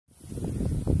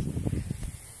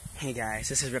Hey guys,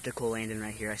 this is Reptical Landon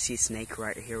right here. I see a snake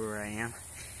right here where I am.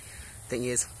 Thing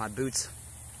is, my boots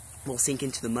will sink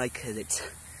into the mud because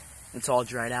it's all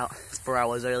dried out. It's 4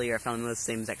 hours earlier. I found the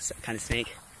same exact kind of snake.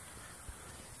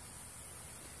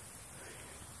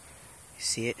 You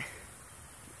see it?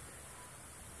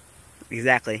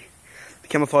 Exactly. The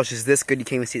camouflage is this good you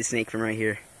can't even see the snake from right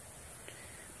here.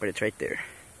 But it's right there.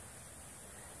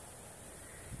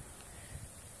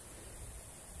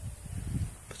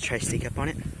 Let's try to sneak up on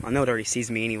it. I know it already sees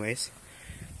me anyways.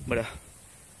 But well,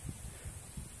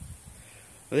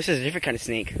 this is a different kind of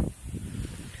snake.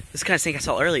 This kind of snake I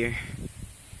saw earlier.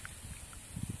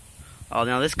 Oh,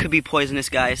 now this could be poisonous,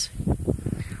 guys.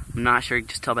 I'm not sure,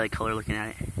 just tell by the color looking at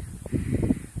it.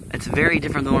 It's very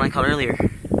different than the one I caught earlier.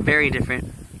 Very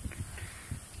different.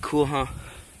 Cool, huh?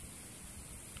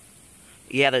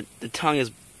 Yeah, the tongue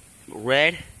is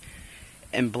red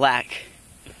and black.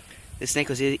 This snake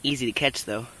was easy to catch,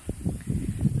 though.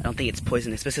 I don't think it's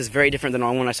poisonous. This is very different than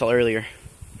the one I saw earlier.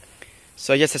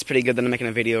 So I guess that's pretty good that I'm making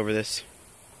a video over this.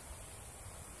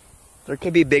 There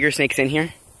could be bigger snakes in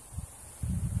here.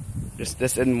 Just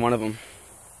this isn't one of them.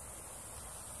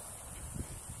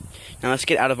 Now let's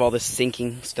get out of all this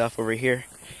sinking stuff over here.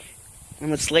 And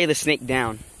let's lay the snake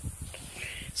down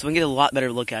so we can get a lot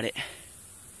better look at it.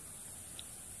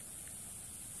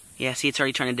 Yeah, see, it's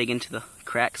already trying to dig into the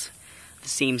cracks, the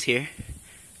seams here.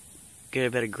 Get a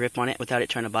better grip on it without it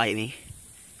trying to bite me.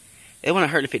 It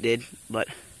wouldn't hurt if it did, but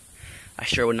I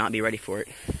sure would not be ready for it.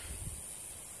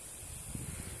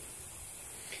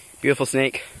 Beautiful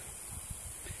snake.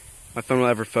 My phone will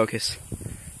ever focus.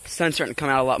 The sun's starting to come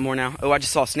out a lot more now. Oh, I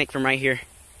just saw a snake from right here.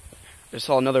 I just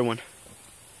saw another one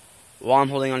while I'm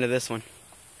holding on to this one.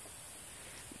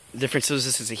 The difference is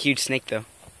this is a huge snake, though.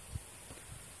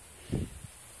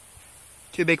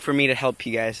 Too big for me to help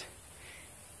you guys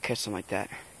catch something like that.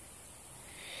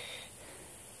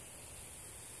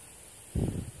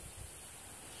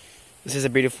 This is a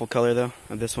beautiful color, though,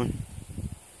 of this one.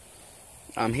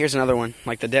 Here's another one,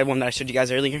 like the dead one that I showed you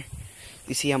guys earlier.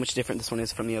 You see how much different this one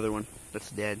is from the other one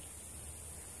that's dead.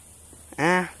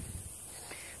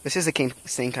 This is the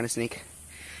same kind of snake.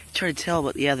 It's hard to tell,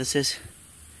 but yeah, this is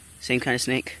same kind of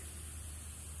snake.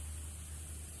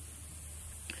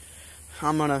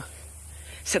 I'm gonna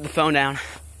set the phone down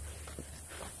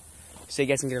so you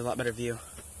guys can get a lot better view.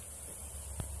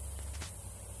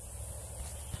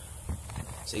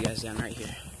 So you guys down right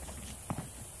here.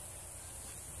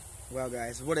 Well,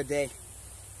 guys, what a day.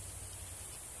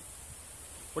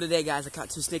 What a day, guys. I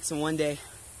caught 2 snakes in one day.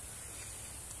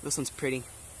 This one's pretty.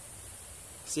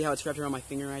 See how it's wrapped around my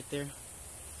finger right there?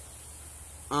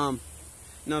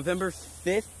 November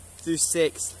 5th through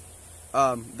 6th,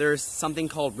 there's something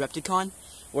called Repticon,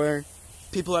 where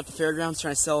people at the fairgrounds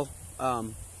trying to sell,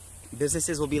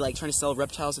 businesses will be like trying to sell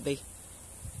reptiles that they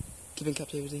keep in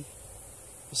captivity.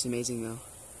 It's amazing, though.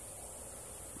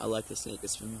 I like this snake.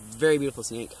 It's a very beautiful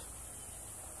snake.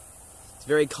 It's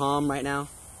very calm right now.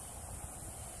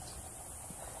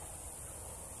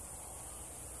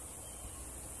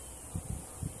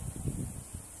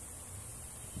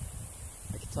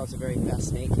 I can tell it's a very fast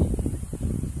snake.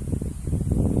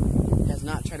 It has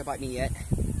not tried to bite me yet.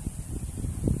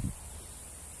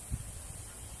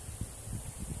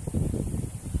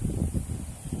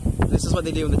 This is what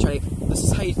they do when they try to... This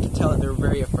is how you can tell that they're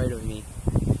very afraid of me.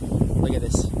 Look at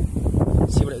this.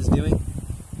 See what it was doing?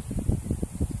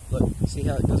 Look, see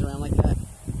how it goes around like that?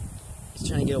 It's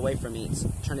trying to get away from me. It's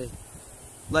trying to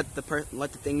let the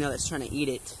thing know that's trying to eat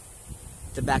it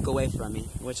to back away from me,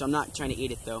 which I'm not trying to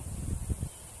eat it, though.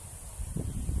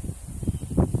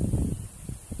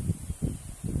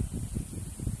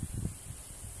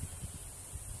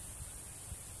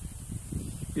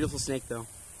 Beautiful snake, though.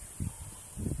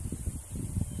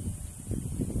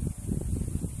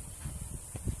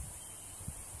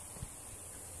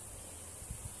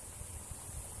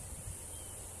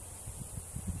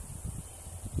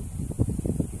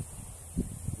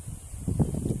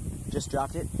 Just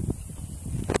dropped it.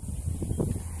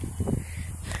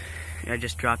 I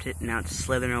just dropped it. Now it's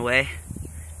slithering away.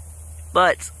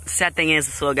 But the sad thing is,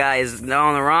 this little guy is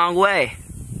going the wrong way.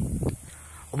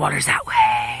 The water's that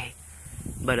way.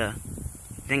 But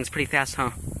thing's pretty fast,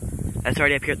 huh? That's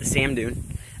already up here at the sand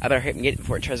dune. I better hit and get it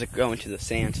before it tries to go into the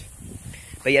sand.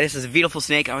 But yeah, this is a beautiful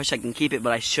snake. I wish I can keep it,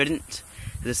 but I shouldn't,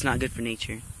 because it's not good for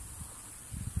nature.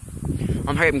 I'm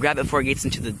gonna hurry up and grab it before it gets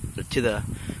into the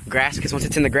grass, because once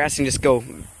it's in the grass, it can just go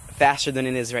faster than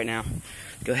it is right now.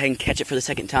 Go ahead and catch it for the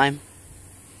second time.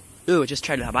 Ooh, it just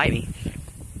tried to bite me.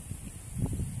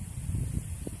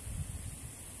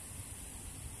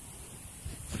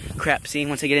 Crap, see,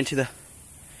 once I get into the...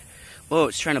 Whoa,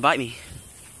 it's trying to bite me.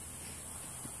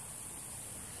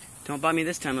 Don't bite me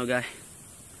this time, little guy.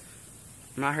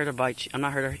 I'm not here to bite you. I'm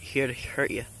not here to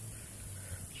hurt you.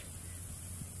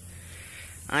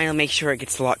 I'll make sure it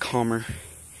gets a lot calmer.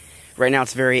 Right now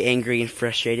it's very angry and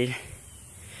frustrated.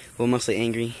 Well, mostly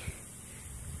angry.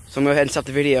 So I'm going to go ahead and stop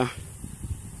the video.